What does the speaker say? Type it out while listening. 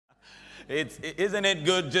Isn't it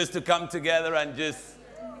good just to come together and just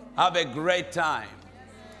have a great time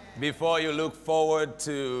before you look forward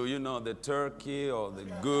to, you know, the turkey or the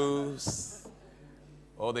goose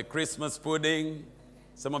or the Christmas pudding?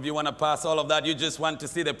 Some of you want to pass all of that. You just want to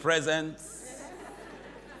see the presents.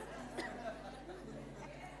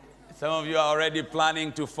 Some of you are already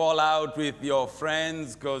planning to fall out with your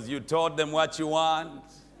friends because you told them what you want.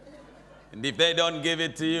 And if they don't give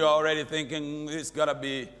it to you, you're already thinking, it's got to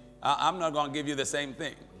be, I'm not going to give you the same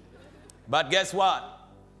thing. But guess what?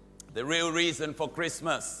 The real reason for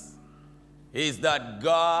Christmas is that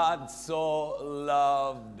God so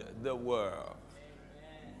loved the world.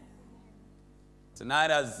 Tonight,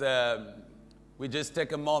 as we just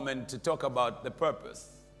take a moment to talk about the purpose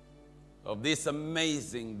of this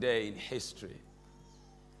amazing day in history,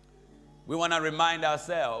 we want to remind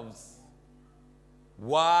ourselves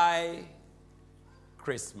why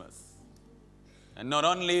Christmas. And not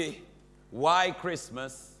only why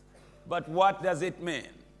Christmas, but what does it mean?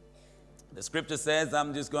 The scripture says,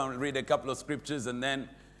 I'm just going to read a couple of scriptures and then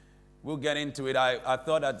we'll get into it. I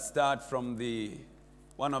thought I'd start from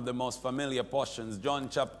one of the most familiar portions, John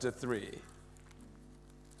chapter 3.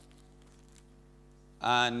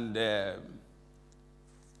 And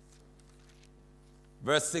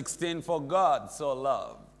verse 16, for God so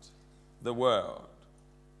loved the world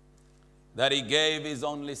that he gave his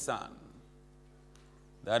only Son,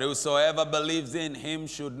 that whosoever believes in him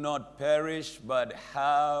should not perish but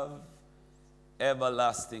have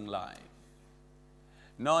everlasting life.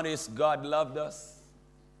 Notice God loved us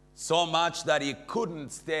so much that he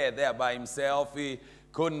couldn't stay there by himself. He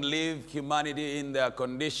couldn't leave humanity in their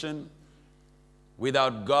condition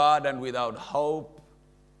without God and without hope,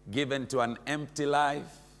 given to an empty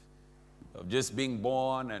life of just being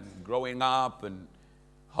born and growing up and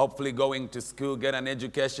hopefully going to school, get an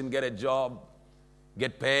education, get a job,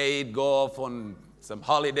 get paid, go off on some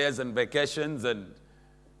holidays and vacations, and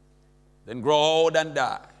then grow old and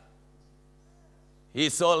die. He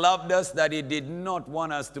so loved us that he did not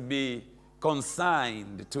want us to be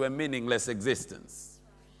consigned to a meaningless existence.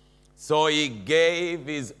 So he gave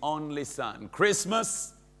his only Son.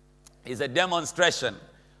 Christmas is a demonstration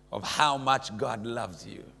of how much God loves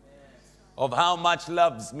you, of how much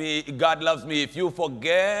God loves me. If you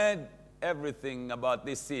forget everything about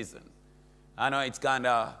this season, I know it's kind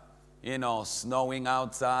of, you know, snowing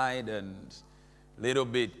outside and a little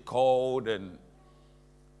bit cold, and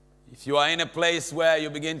if you are in a place where you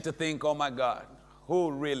begin to think, oh my God, who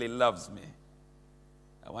really loves me?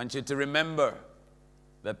 I want you to remember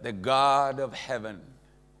that the God of heaven,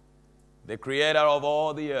 the creator of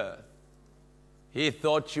all the earth, he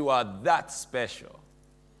thought you are that special,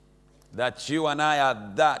 that you and I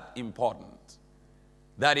are that important,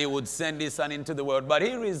 that he would send his Son into the world. But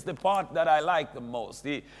here is the part that I like the most.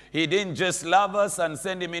 He didn't just love us and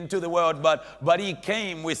send him into the world, but he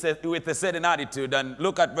came with a certain attitude. And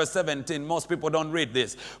look at verse 17. Most people don't read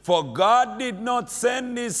this. For God did not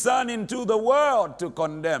send his Son into the world to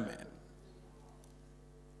condemn it.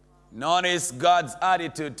 Notice God's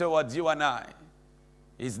attitude towards you and I.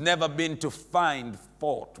 He's never been to find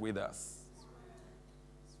fault with us.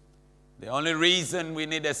 The only reason we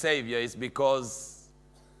need a Savior is because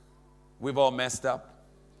we've all messed up.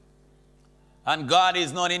 And God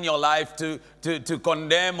is not in your life to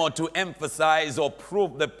condemn or to emphasize or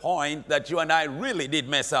prove the point that you and I really did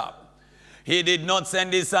mess up. He did not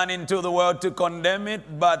send his Son into the world to condemn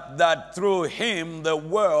it, but that through him the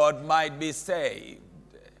world might be saved.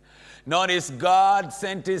 Notice God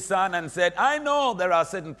sent his Son and said, I know there are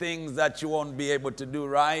certain things that you won't be able to do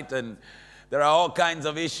right, and there are all kinds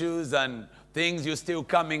of issues and things you're still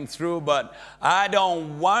coming through, but I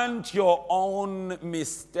don't want your own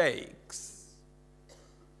mistakes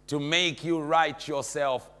to make you write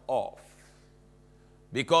yourself off.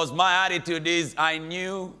 Because my attitude is, I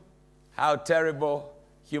knew how terrible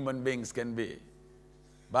human beings can be,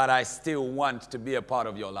 but I still want to be a part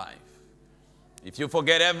of your life. If you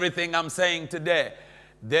forget everything I'm saying today,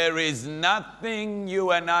 there is nothing you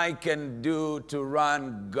and I can do to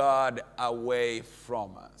run God away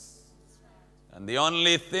from us. And the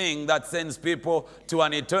only thing that sends people to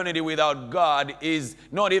an eternity without God is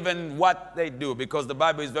not even what they do, because the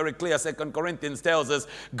Bible is very clear. 2 Corinthians tells us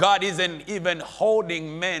God isn't even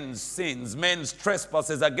holding men's sins, men's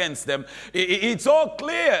trespasses against them. It's all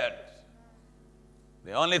cleared.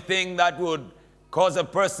 The only thing that would cause a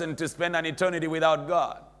person to spend an eternity without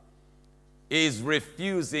God is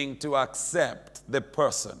refusing to accept the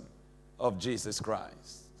person of Jesus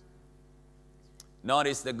Christ.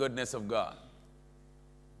 Notice the goodness of God.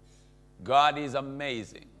 God is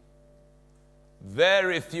amazing.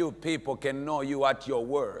 Very few people can know you at your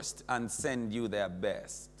worst and send you their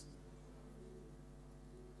best.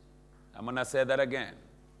 I'm going to say that again.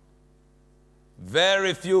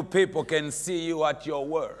 Very few people can see you at your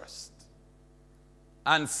worst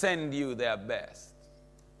and send you their best.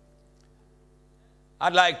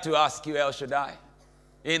 I'd like to ask you, El-Shaddai,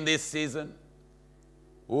 in this season,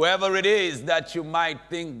 whoever it is that you might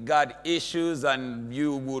think got issues and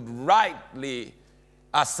you would rightly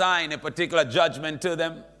assign a particular judgment to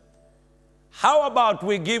them, how about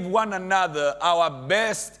we give one another our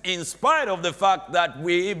best in spite of the fact that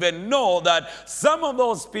we even know that some of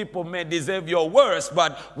those people may deserve your worst,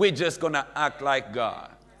 but we're just going to act like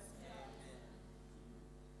God.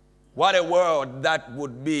 What a world that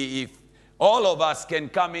would be if all of us can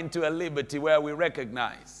come into a liberty where we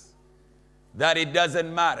recognize that it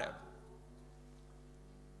doesn't matter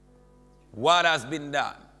what has been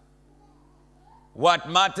done. What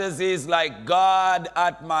matters is, like God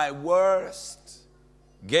at my worst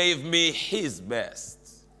gave me his best,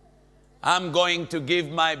 I'm going to give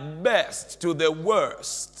my best to the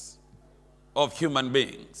worst of human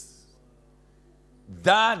beings.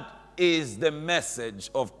 That is the message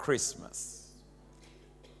of Christmas.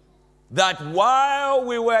 That while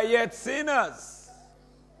we were yet sinners,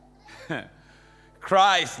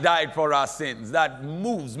 Christ died for our sins. That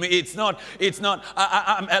moves me. It's not,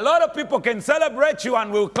 a lot of people can celebrate you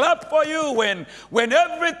and will clap for you when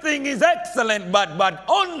everything is excellent, but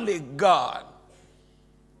only God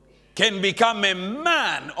can become a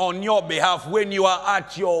man on your behalf when you are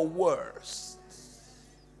at your worst.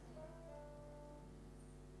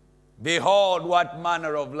 Behold, what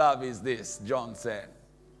manner of love is this, John said,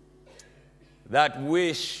 that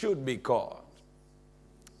we should be called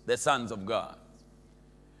the sons of God.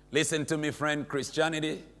 Listen to me, friend.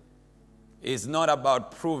 Christianity is not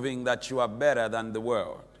about proving that you are better than the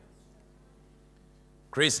world.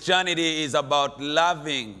 Christianity is about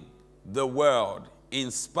loving the world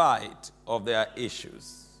in spite of their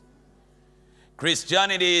issues.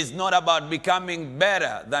 Christianity is not about becoming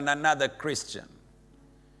better than another Christian.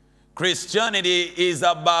 Christianity is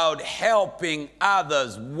about helping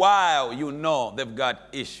others while you know they've got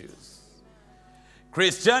issues.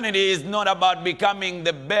 Christianity is not about becoming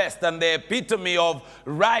the best and the epitome of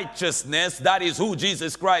righteousness. That is who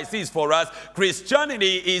Jesus Christ is for us.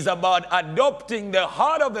 Christianity is about adopting the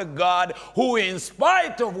heart of a God who, in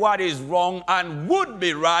spite of what is wrong and would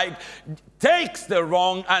be right, takes the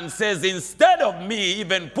wrong and says, instead of me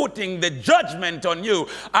even putting the judgment on you,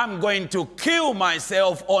 I'm going to kill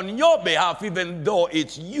myself on your behalf, even though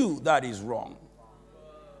it's you that is wrong.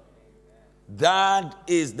 That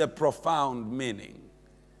is the profound meaning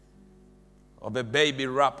of a baby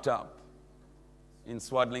wrapped up in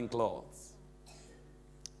swaddling clothes.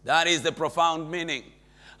 That is the profound meaning.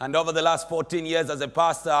 And over the last 14 years as a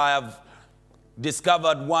pastor, I have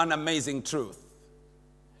discovered one amazing truth.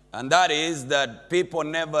 And that is that people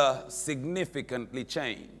never significantly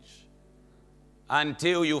change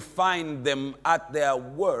until you find them at their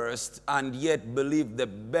worst and yet believe the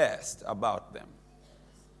best about them.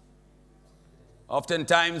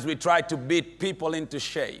 Oftentimes we try to beat people into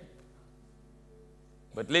shape.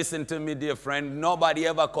 But listen to me, dear friend, nobody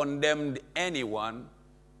ever condemned anyone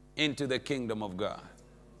into the kingdom of God.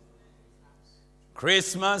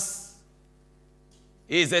 Christmas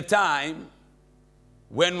is a time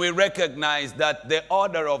when we recognize that the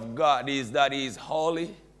order of God is that He is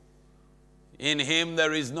holy. In Him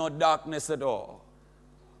there is no darkness at all.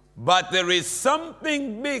 But there is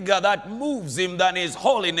something bigger that moves Him than His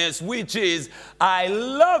holiness, which is, I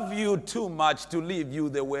love you too much to leave you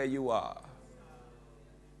the way you are.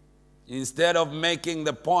 Instead of making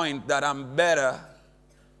the point that I'm better,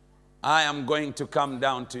 I am going to come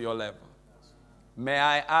down to your level. May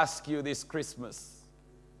I ask you this Christmas,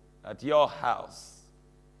 at your house,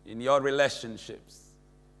 in your relationships,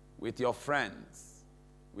 with your friends,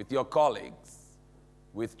 with your colleagues,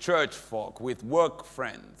 with church folk, with work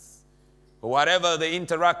friends, whatever the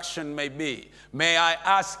interaction may be, may I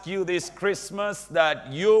ask you this Christmas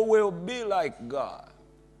that you will be like God.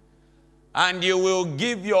 And you will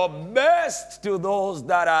give your best to those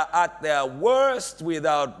that are at their worst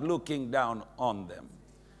without looking down on them.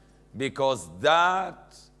 Because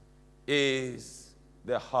that is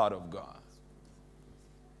the heart of God.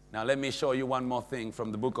 Now let me show you one more thing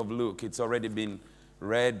from the book of Luke. It's already been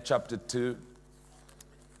read, chapter 2.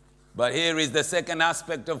 But here is the second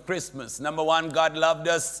aspect of Christmas. Number one, God loved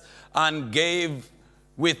us and gave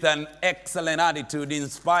with an excellent attitude in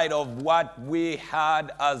spite of what we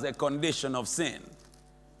had as a condition of sin.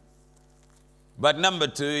 But number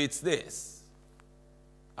two, it's this.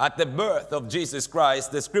 At the birth of Jesus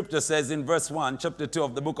Christ, the scripture says in verse 1, chapter 2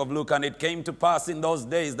 of the book of Luke, and it came to pass in those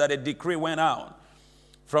days that a decree went out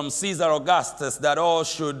from Caesar Augustus that all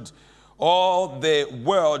the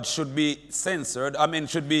world should be censored,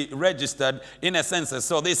 should be registered in a census.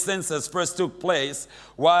 So this census first took place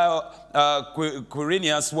while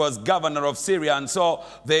Quirinius was governor of Syria. And so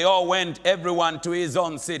they all went, everyone to his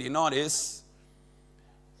own city. Notice,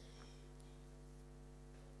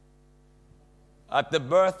 at the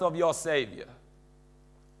birth of your Savior,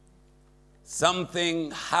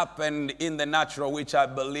 something happened in the natural which I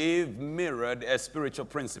believe mirrored a spiritual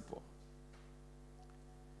principle.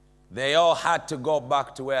 They all had to go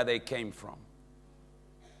back to where they came from.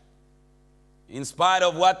 In spite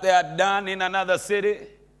of what they had done in another city,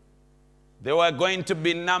 they were going to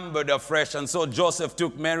be numbered afresh. And so Joseph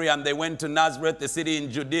took Mary and they went to Nazareth, the city in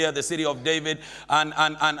Judea, the city of David.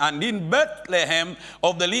 And in Bethlehem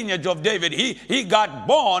of the lineage of David, he got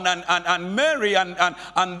born, and Mary and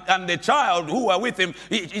the child who were with him,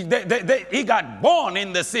 he got born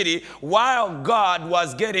in the city while God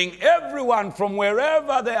was getting everyone from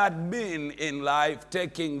wherever they had been in life,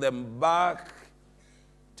 taking them back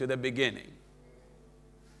to the beginning.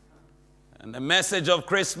 And the message of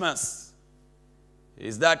Christmas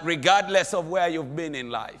is that regardless of where you've been in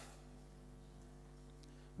life,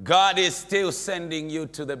 God is still sending you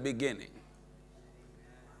to the beginning.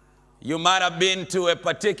 You might have been to a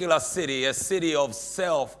particular city, a city of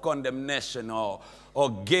self-condemnation or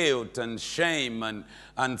guilt and shame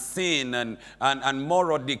and sin and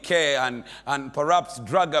moral decay and perhaps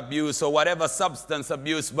drug abuse or whatever substance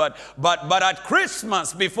abuse. But at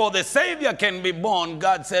Christmas, before the Savior can be born,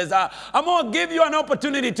 God says, I'm going to give you an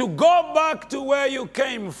opportunity to go back to where you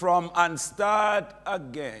came from and start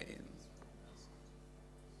again.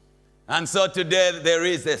 And so today there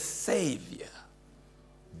is a Savior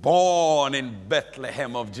born in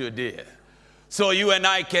Bethlehem of Judea. So you and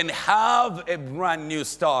I can have a brand new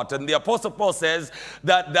start. And the Apostle Paul says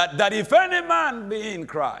that if any man be in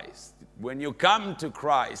Christ, when you come to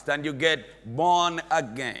Christ and you get born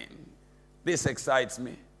again, this excites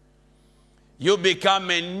me. You become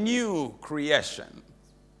a new creation.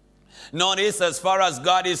 Notice, as far as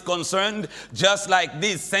God is concerned, just like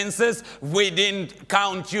this census, we didn't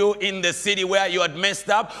count you in the city where you had messed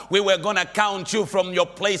up. We were going to count you from your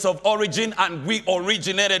place of origin, and we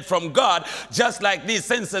originated from God. Just like this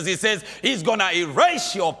census, he says he's going to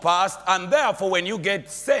erase your past, and therefore when you get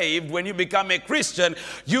saved, when you become a Christian,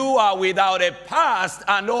 you are without a past,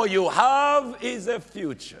 and all you have is a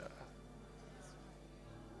future.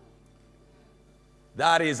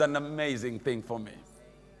 That is an amazing thing for me.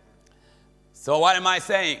 So what am I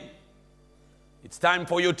saying? It's time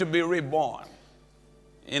for you to be reborn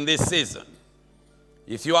in this season.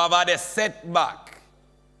 If you have had a setback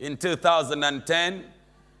in 2010,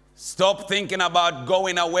 stop thinking about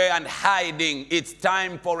going away and hiding. It's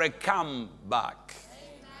time for a comeback.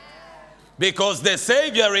 Because the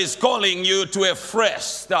Savior is calling you to a fresh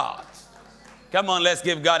start. Come on, let's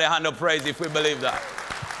give God a hand of praise if we believe that.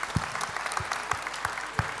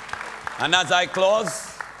 And as I close,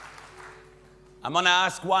 I'm going to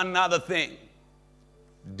ask one other thing.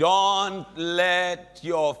 Don't let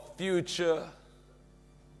your future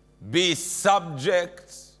be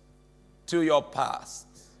subject to your past.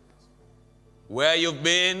 Where you've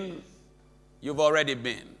been, you've already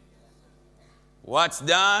been. What's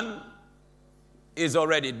done is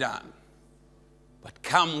already done. But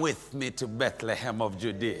come with me to Bethlehem of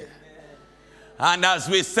Judea. And as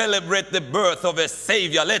we celebrate the birth of a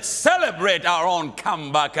Savior, let's celebrate our own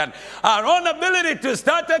comeback and our own ability to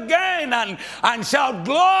start again and shout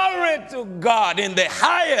glory to God in the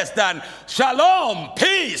highest, and shalom,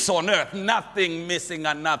 peace on earth, nothing missing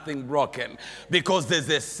and nothing broken, because there's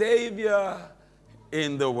a Savior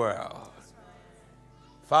in the world.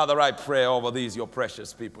 Father, I pray over these, your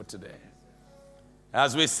precious people today.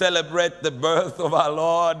 As we celebrate the birth of our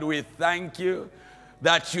Lord, we thank you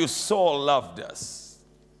that you so loved us,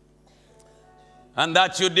 and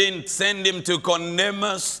that you didn't send him to condemn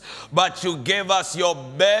us, but you gave us your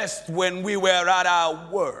best when we were at our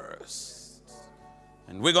worst.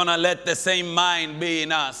 And we're going to let the same mind be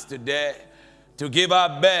in us today, to give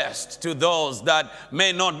our best to those that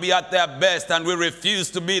may not be at their best, and we refuse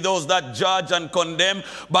to be those that judge and condemn.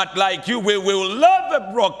 But like you, we will love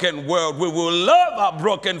a broken world. We will love our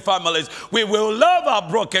broken families. We will love our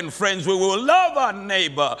broken friends. We will love our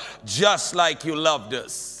neighbor just like you loved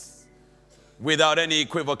us, without any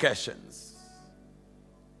equivocations.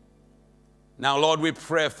 Now, Lord, we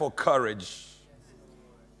pray for courage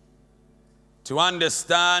to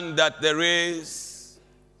understand that there is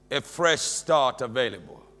a fresh start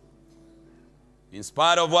available. In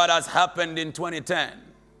spite of what has happened in 2010,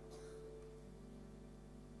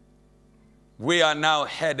 we are now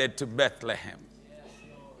headed to Bethlehem.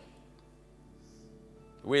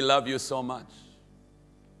 We love you so much.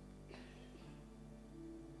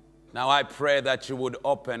 Now I pray that you would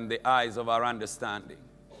open the eyes of our understanding.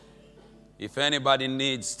 If anybody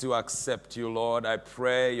needs to accept you, Lord, I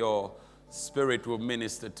pray your Spirit will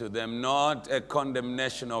minister to them, not a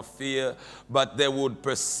condemnation of fear, but they would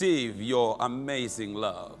perceive your amazing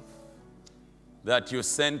love, that you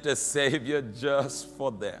sent a Savior just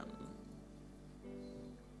for them.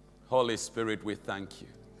 Holy Spirit, we thank you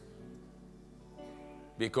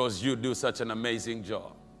because you do such an amazing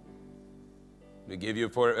job. We give you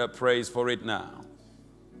praise for it now.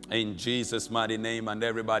 In Jesus' mighty name, and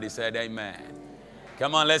everybody said amen.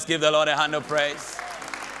 Come on, let's give the Lord a hand of praise.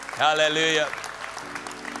 Hallelujah.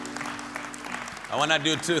 I want to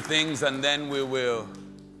do two things and then we will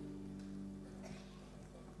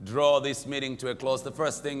draw this meeting to a close. The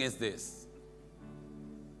first thing is this,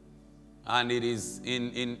 and it is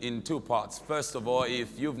in two parts. First of all,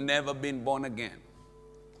 if you've never been born again,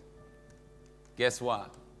 guess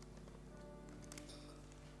what?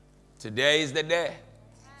 Today is the day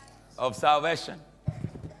of salvation.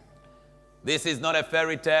 This is not a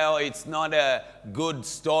fairy tale. It's not a good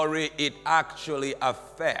story. It actually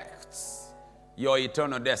affects your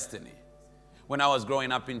eternal destiny. When I was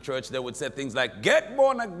growing up in church, they would say things like, get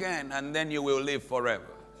born again and then you will live forever.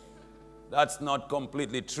 That's not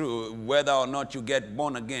completely true. Whether or not you get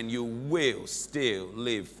born again, you will still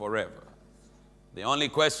live forever. The only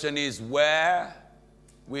question is, where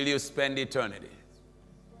will you spend eternity?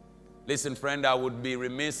 Listen, friend, I would be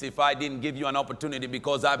remiss if I didn't give you an opportunity,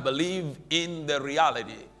 because I believe in the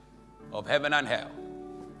reality of heaven and hell.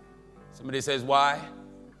 Somebody says, why?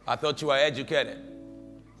 I thought you were educated.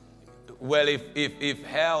 Well, if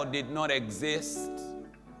hell did not exist,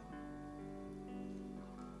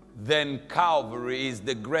 then Calvary is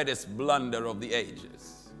the greatest blunder of the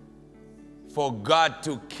ages. For God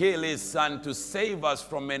to kill his son to save us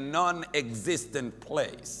from a non-existent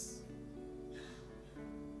place.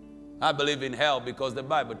 I believe in hell because the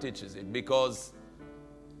Bible teaches it, because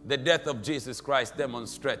the death of Jesus Christ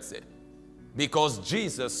demonstrates it, because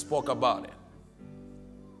Jesus spoke about it.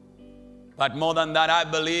 But more than that, I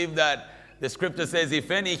believe that the scripture says if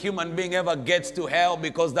any human being ever gets to hell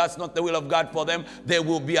because that's not the will of God for them, there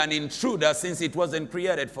will be an intruder, since it wasn't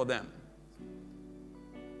created for them.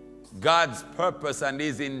 God's purpose and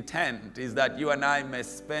his intent is that you and I may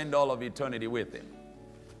spend all of eternity with him.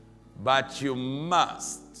 But you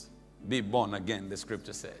must be born again, the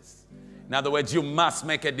scripture says. In other words, you must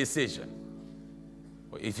make a decision.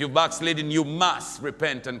 If you're backsliding, you must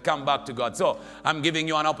repent and come back to God. So I'm giving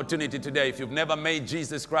you an opportunity today. If you've never made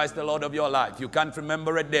Jesus Christ the Lord of your life, you can't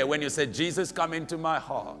remember a day when you said, Jesus, come into my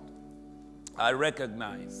heart. I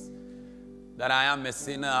recognize that I am a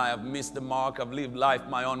sinner, I have missed the mark, I've lived life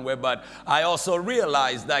my own way, but I also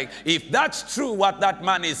realize that if that's true what that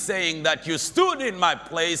man is saying, that you stood in my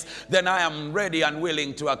place, then I am ready and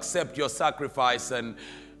willing to accept your sacrifice, and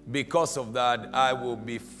because of that, I will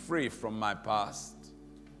be free from my past,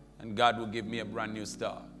 and God will give me a brand new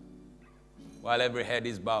start. While every head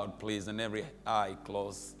is bowed, please, and every eye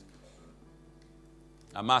closed,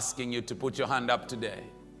 I'm asking you to put your hand up today.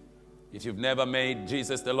 If you've never made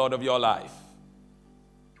Jesus the Lord of your life,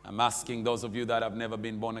 I'm asking those of you that have never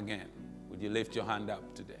been born again, would you lift your hand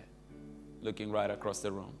up today? Looking right across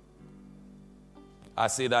the room. I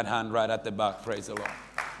see that hand right at the back. Praise the Lord.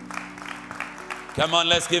 Come on,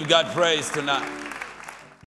 let's give God praise tonight.